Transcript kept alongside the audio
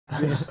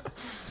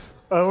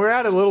We're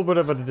at a little bit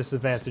of a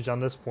disadvantage on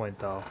this point,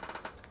 though,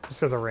 just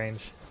because of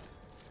range.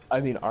 I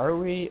mean, are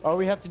we? All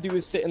we have to do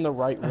is sit in the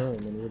right room,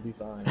 and we'll be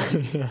fine.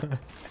 Yeah.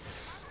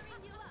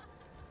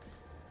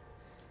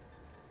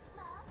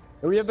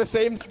 We have the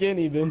same skin,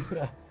 even.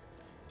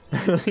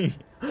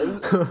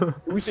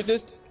 We should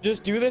just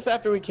do this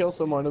after we kill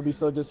someone. It'll be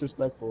so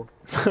disrespectful.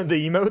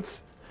 The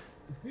emotes?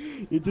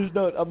 You just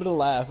don't. I'm gonna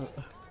laugh.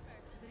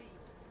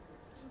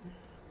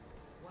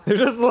 They're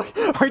just look.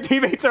 Our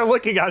teammates are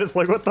looking at us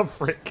like, what the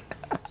frick?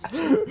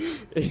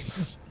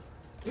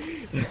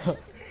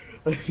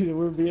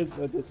 We're being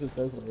so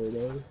disrespectful right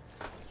now.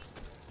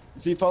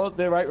 See, follow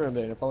the right room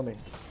there. Follow me.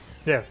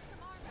 Yeah.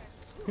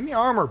 Give me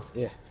armor.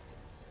 Yeah.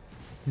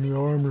 Give me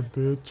armor,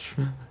 bitch.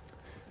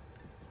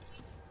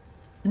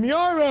 Give me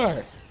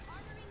armor!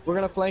 We're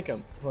gonna flank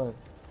him. Come on.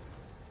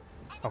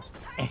 Oh.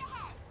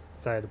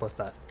 Sorry, I had to bust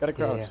that. Gotta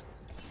crouch. Yeah.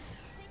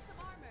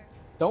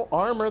 Don't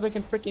armor, they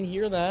can freaking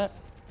hear that.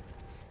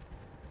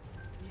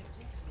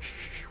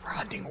 Shh, we're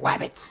hunting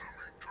rabbits.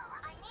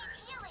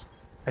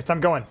 Alright,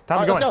 time going. Time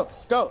Right, going. let's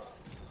go. Go.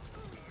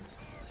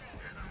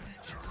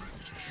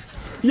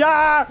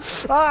 Yeah!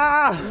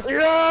 Ah!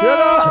 Yeah!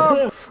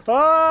 Get him!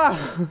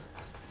 Ah!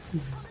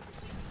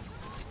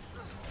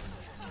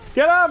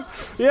 Get him!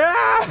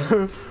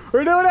 Yeah!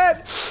 We're doing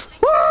it!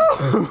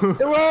 Woo!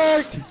 It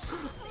worked!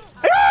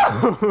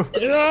 Yeah!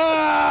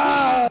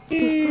 Yeah!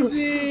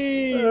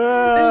 Easy!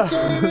 This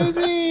game is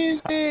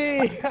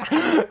easy!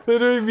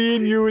 Literally me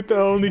and you with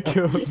the only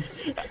kills.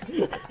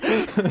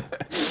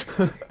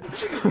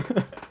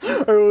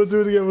 Alright, we'll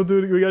do it again. We'll do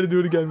it again. We gotta do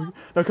it again.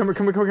 No, come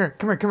here.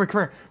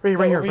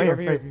 Right here.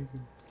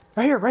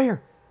 Right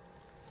here.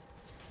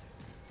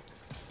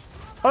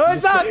 Oh,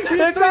 it's not!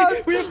 It's not!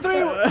 We have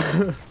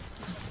three!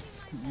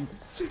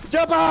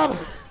 Jump up!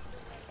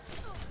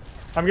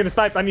 I'm gonna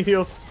snipe. I need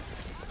heals.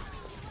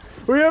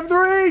 We have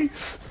 3!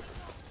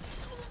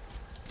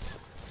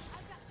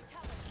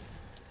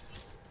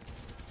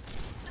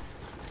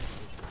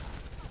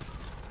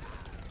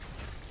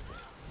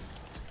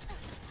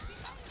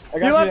 I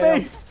got You left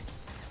me!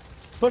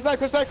 Push back!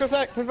 Just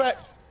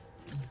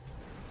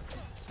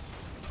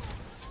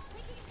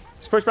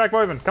push back,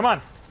 Boyman. Come on.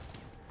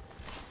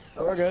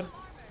 Oh, we're good.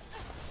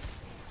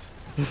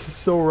 This is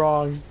so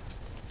wrong.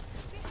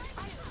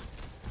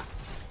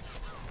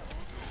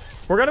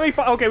 We're gonna be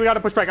fine. Okay, we gotta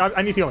push back.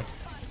 I need healing.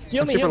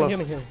 Heal me.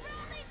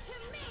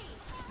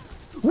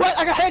 What?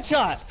 I got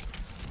headshot!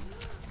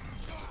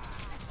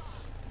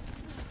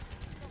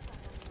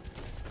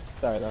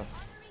 Sorry, though.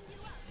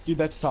 Dude,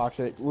 that's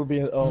toxic. We're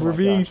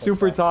being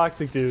Super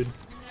toxic, dude.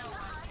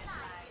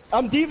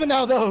 I'm diva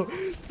now, though.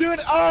 Dude,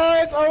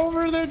 oh, it's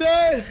over. They're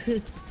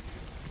dead.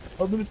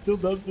 I'm gonna still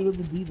dub for them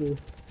in diva.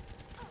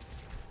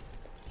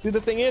 Dude, the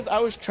thing is, I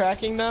was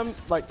tracking them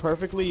like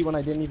perfectly when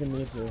I didn't even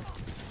need to.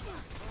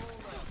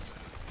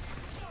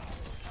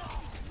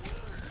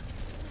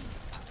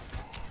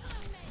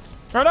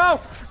 Oh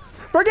no!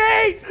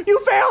 Brigade! You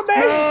failed me!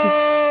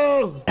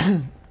 No!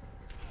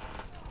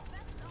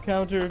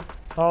 Countered.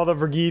 All the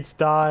brigades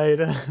died.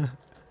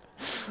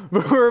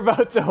 But we're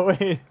about to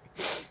win.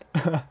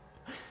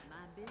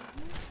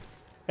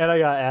 And I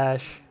got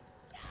Ash.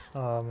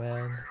 Oh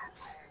man.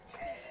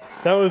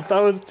 That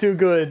was too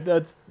good.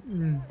 That's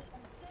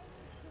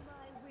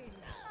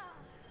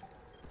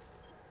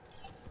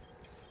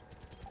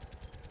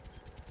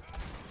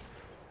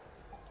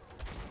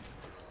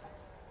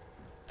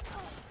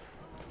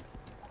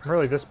I'm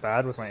really this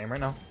bad with my aim right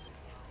now.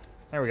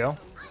 There we go.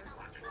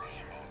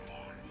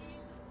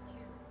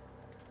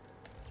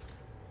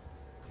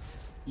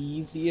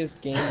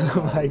 Easiest game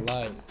of my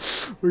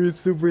life. We're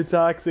super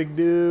toxic,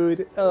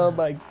 dude. Oh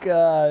my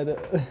god.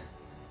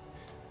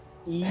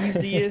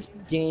 Easiest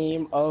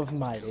game of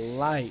my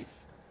life.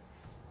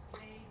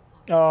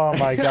 Oh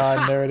my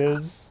god, there it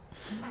is.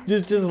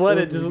 Just let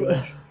it just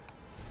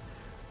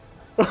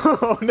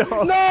Oh no.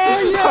 No,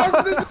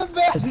 yes, this is the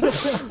best.